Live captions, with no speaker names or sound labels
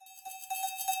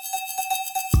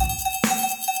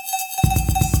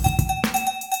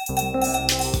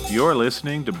You're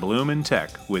listening to Bloom in Tech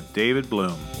with David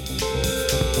Bloom.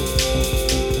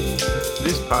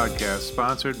 This podcast is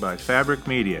sponsored by Fabric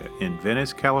Media in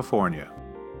Venice, California.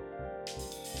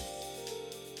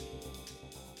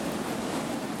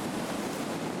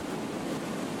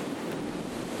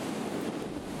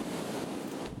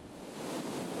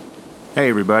 Hey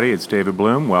everybody, it's David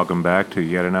Bloom. Welcome back to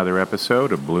yet another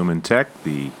episode of Bloom in Tech,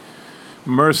 the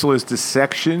merciless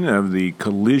dissection of the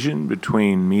collision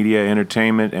between media,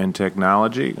 entertainment, and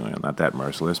technology. Well, not that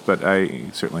merciless, but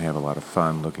I certainly have a lot of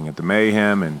fun looking at the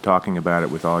mayhem and talking about it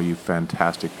with all you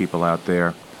fantastic people out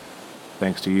there.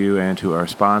 Thanks to you and to our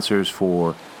sponsors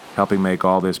for helping make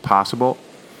all this possible.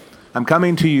 I'm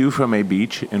coming to you from a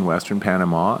beach in western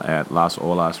Panama at Las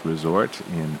Olas Resort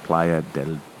in Playa de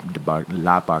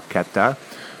la Barqueta,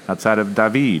 outside of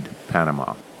David,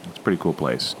 Panama. It's a pretty cool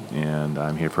place, and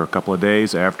I'm here for a couple of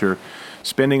days after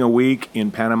spending a week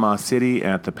in Panama City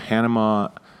at the Panama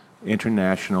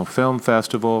International Film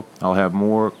Festival. I'll have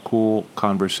more cool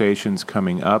conversations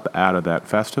coming up out of that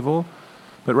festival,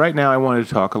 but right now I wanted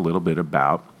to talk a little bit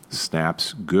about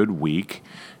Snap's good week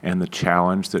and the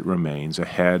challenge that remains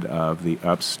ahead of the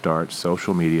upstart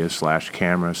social media /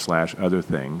 camera / other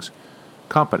things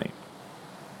company.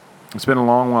 It's been a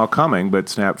long while coming, but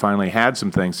Snap finally had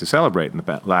some things to celebrate in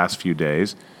the last few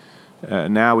days.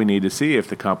 Now we need to see if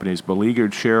the company's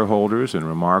beleaguered shareholders and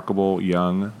remarkable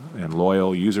young and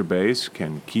loyal user base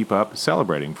can keep up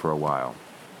celebrating for a while.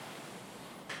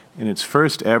 In its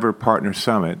first ever partner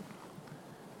summit,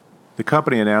 the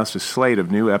company announced a slate of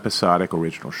new episodic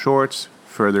original shorts,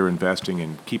 further investing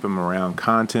in keep-'em-around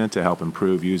content to help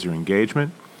improve user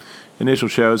engagement. Initial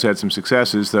shows had some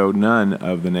successes, though none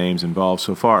of the names involved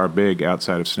so far are big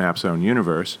outside of Snap's own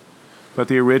universe. But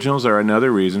the originals are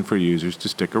another reason for users to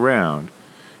stick around.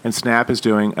 And Snap is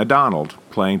doing a Donald,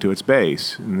 playing to its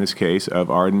base, in this case of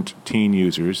ardent teen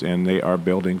users, and they are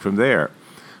building from there.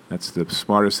 That's the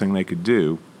smartest thing they could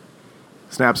do.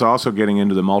 Snap's also getting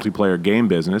into the multiplayer game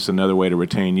business, another way to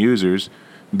retain users.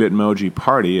 Bitmoji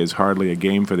Party is hardly a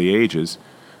game for the ages,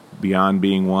 beyond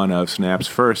being one of Snap's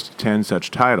first 10 such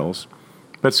titles.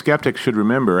 But skeptics should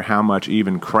remember how much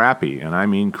even crappy, and I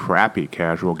mean crappy,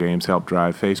 casual games helped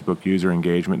drive Facebook user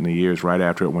engagement in the years right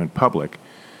after it went public.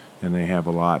 And they have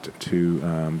a lot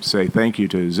to say thank you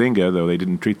to Zynga, though they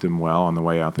didn't treat them well on the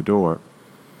way out the door.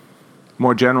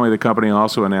 More generally, the company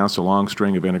also announced a long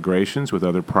string of integrations with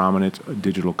other prominent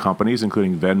digital companies,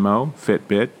 including Venmo,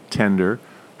 Fitbit, Tinder,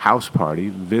 House Party,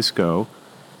 Visco,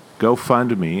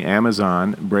 GoFundMe,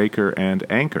 Amazon, Breaker, and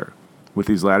Anchor. With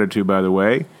these latter two, by the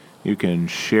way, you can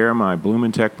share my Bloom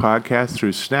in Tech podcast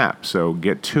through Snap, so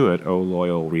get to it, oh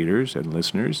loyal readers and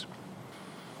listeners.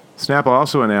 Snap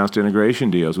also announced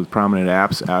integration deals with prominent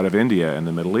apps out of India and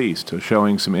the Middle East,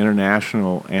 showing some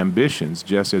international ambitions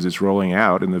just as it's rolling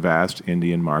out in the vast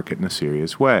Indian market in a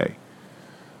serious way.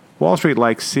 Wall Street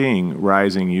likes seeing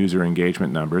rising user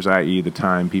engagement numbers, i.e. the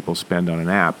time people spend on an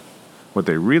app. What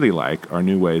they really like are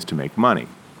new ways to make money.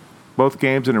 Both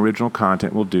games and original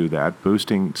content will do that,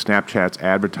 boosting Snapchat's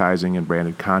advertising and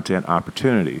branded content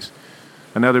opportunities.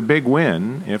 Another big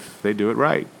win if they do it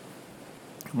right.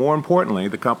 More importantly,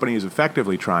 the company is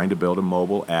effectively trying to build a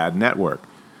mobile ad network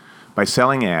by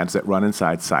selling ads that run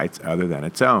inside sites other than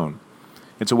its own.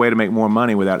 It's a way to make more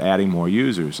money without adding more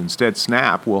users. Instead,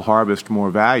 Snap will harvest more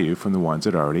value from the ones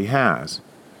it already has.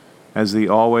 As the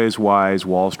always wise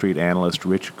Wall Street analyst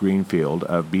Rich Greenfield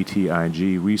of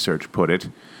BTIG Research put it,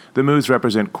 the moves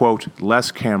represent, quote, less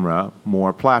camera,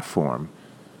 more platform.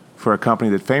 For a company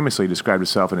that famously described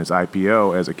itself in its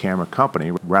IPO as a camera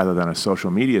company rather than a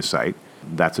social media site,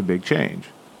 that's a big change.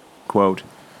 Quote,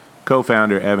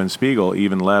 co-founder Evan Spiegel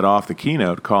even led off the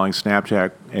keynote calling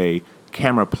Snapchat a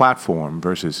camera platform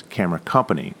versus camera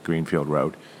company, Greenfield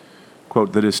wrote.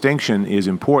 Quote, the distinction is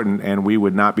important, and we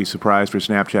would not be surprised for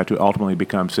Snapchat to ultimately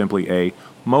become simply a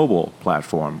mobile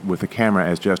platform, with the camera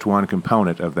as just one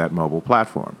component of that mobile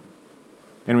platform.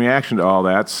 In reaction to all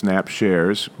that, Snap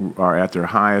shares are at their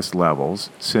highest levels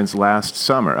since last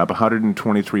summer, up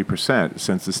 123%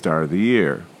 since the start of the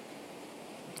year.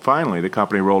 Finally, the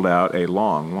company rolled out a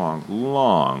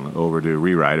long overdue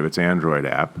rewrite of its Android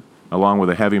app, along with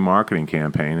a heavy marketing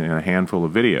campaign and a handful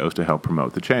of videos to help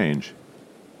promote the change.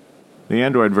 The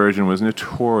Android version was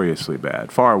notoriously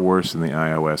bad, far worse than the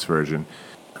iOS version,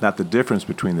 that the difference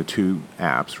between the two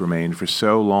apps remained for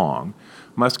so long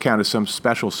must count as some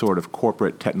special sort of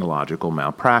corporate technological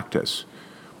malpractice.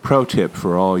 Pro tip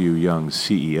for all you young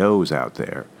CEOs out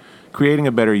there. Creating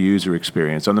a better user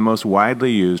experience on the most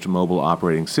widely used mobile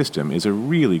operating system is a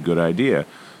really good idea,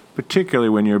 particularly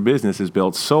when your business is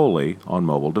built solely on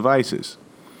mobile devices.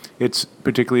 It's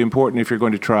particularly important if you're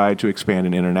going to try to expand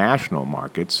in international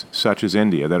markets, such as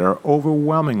India, that are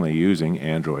overwhelmingly using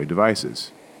Android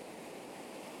devices.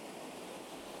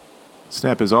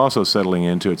 Snap is also settling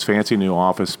into its fancy new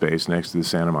office space next to the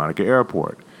Santa Monica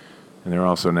Airport. And they're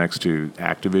also next to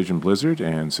Activision Blizzard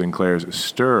and Sinclair's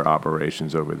Stir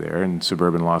operations over there in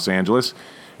suburban Los Angeles,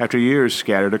 after years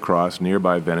scattered across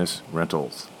nearby Venice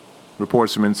rentals.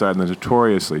 Reports from inside the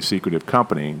notoriously secretive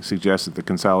company suggest that the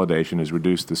consolidation has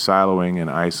reduced the siloing and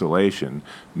isolation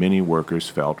many workers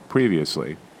felt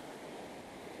previously.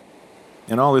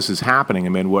 And all this is happening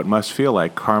amid what must feel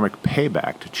like karmic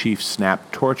payback to chief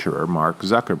Snap torturer Mark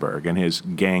Zuckerberg and his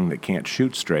gang that can't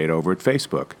shoot straight over at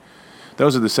Facebook.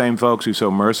 Those are the same folks who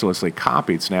so mercilessly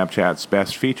copied Snapchat's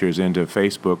best features into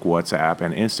Facebook, WhatsApp,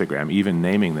 and Instagram, even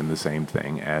naming them the same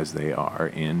thing as they are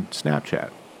in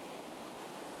Snapchat.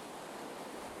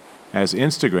 As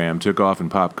Instagram took off in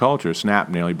pop culture, Snap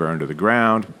nearly burned to the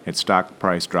ground. Its stock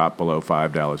price dropped below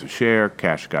 $5 a share,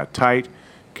 cash got tight,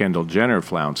 Kendall Jenner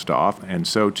flounced off, and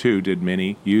so too did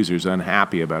many users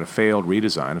unhappy about a failed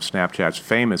redesign of Snapchat's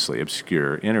famously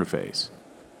obscure interface.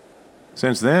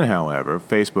 Since then, however,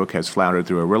 Facebook has floundered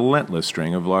through a relentless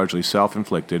string of largely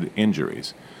self-inflicted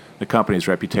injuries. The company's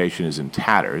reputation is in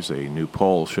tatters. A new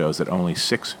poll shows that only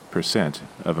 6%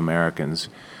 of Americans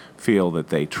feel that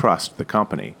they trust the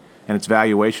company, and its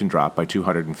valuation dropped by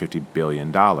 $250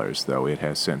 billion, though it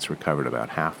has since recovered about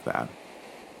half that.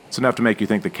 It's enough to make you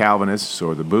think the Calvinists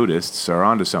or the Buddhists are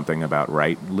onto something about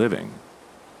right living.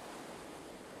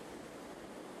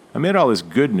 Amid all this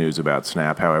good news about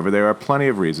Snap, however, there are plenty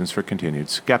of reasons for continued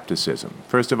skepticism.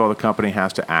 First of all, the company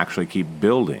has to actually keep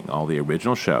building all the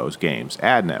original shows, games,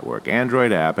 ad network,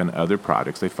 Android app, and other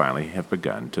products they finally have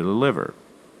begun to deliver.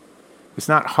 It's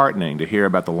not heartening to hear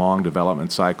about the long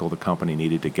development cycle the company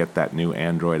needed to get that new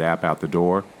Android app out the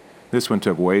door. This one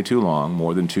took way too long,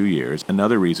 more than 2 years,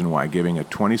 another reason why giving a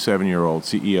 27-year-old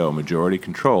CEO majority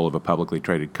control of a publicly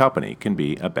traded company can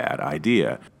be a bad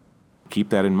idea. Keep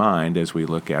that in mind as we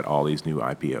look at all these new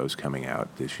IPOs coming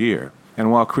out this year.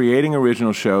 And while creating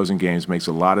original shows and games makes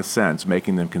a lot of sense,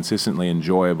 making them consistently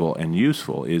enjoyable and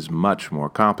useful is much more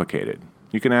complicated.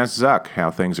 You can ask Zuck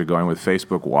how things are going with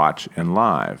Facebook Watch and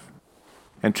Live.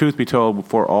 And truth be told,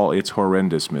 for all its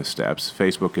horrendous missteps,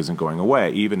 Facebook isn't going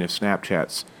away, even if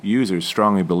Snapchat's users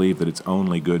strongly believe that it's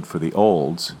only good for the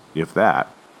olds, if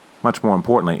that. Much more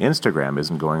importantly, Instagram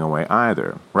isn't going away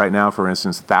either. Right now, for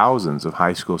instance, thousands of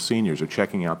high school seniors are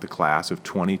checking out the class of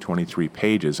 2023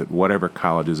 pages at whatever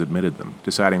college has admitted them,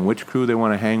 deciding which crew they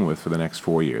want to hang with for the next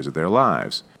 4 years of their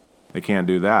lives. They can't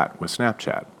do that with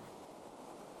Snapchat.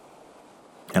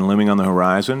 And looming on the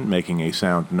horizon, making a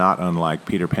sound not unlike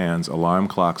Peter Pan's alarm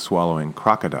clock swallowing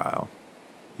crocodile,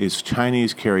 is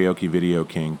Chinese karaoke video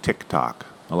king TikTok.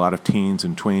 A lot of teens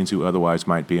and tweens who otherwise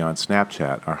might be on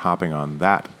Snapchat are hopping on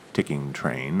that ticking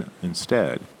train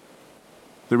instead.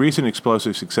 The recent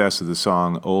explosive success of the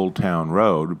song Old Town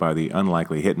Road by the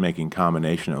unlikely hit-making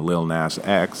combination of Lil Nas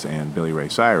X and Billy Ray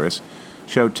Cyrus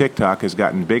showed TikTok has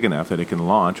gotten big enough that it can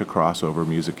launch a crossover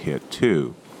music hit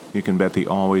too. You can bet the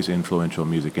always influential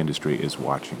music industry is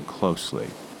watching closely.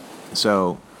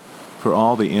 So, for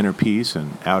all the inner peace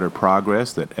and outer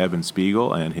progress that Evan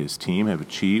Spiegel and his team have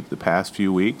achieved the past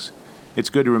few weeks, it's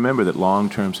good to remember that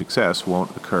long-term success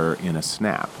won't occur in a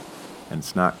snap, and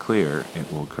it's not clear it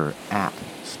will occur at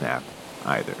Snap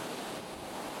either.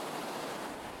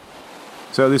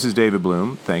 So this is David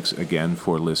Bloom. Thanks again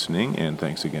for listening, and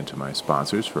thanks again to my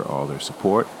sponsors for all their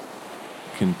support.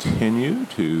 Continue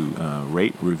to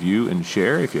rate, review, and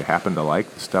share if you happen to like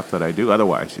the stuff that I do.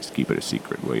 Otherwise, just keep it a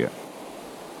secret, will you?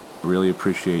 Really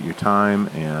appreciate your time,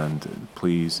 and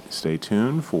please stay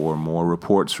tuned for more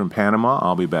reports from Panama.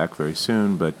 I'll be back very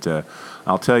soon, but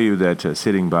I'll tell you that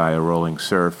sitting by a rolling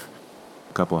surf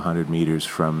a couple hundred meters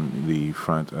from the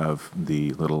front of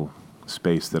the little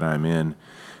space that I'm in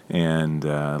and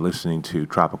listening to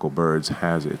tropical birds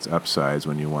has its upsides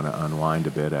when you want to unwind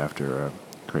a bit after a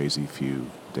crazy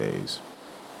few days.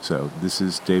 So this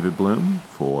is David Bloom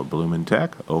for Bloom in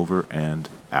Tech, over and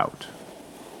out.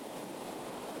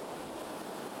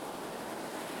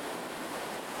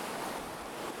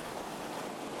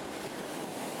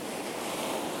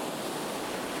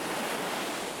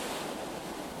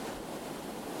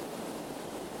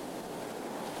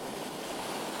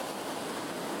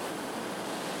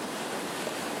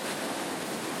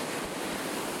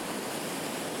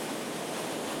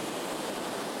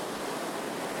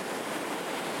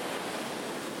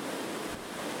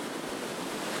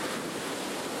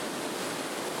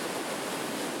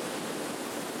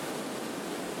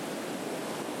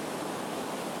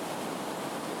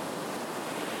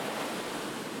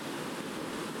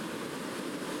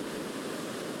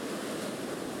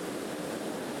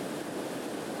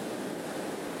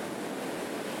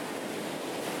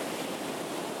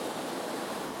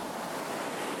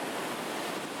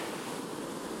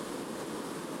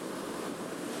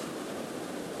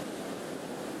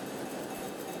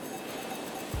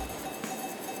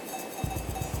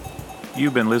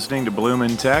 You've been listening to Bloom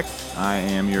in Tech. I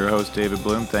am your host, David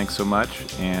Bloom. Thanks so much.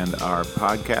 And our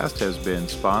podcast has been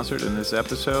sponsored in this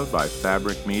episode by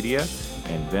Fabric Media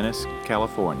in Venice,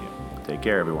 California. Take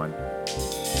care, everyone.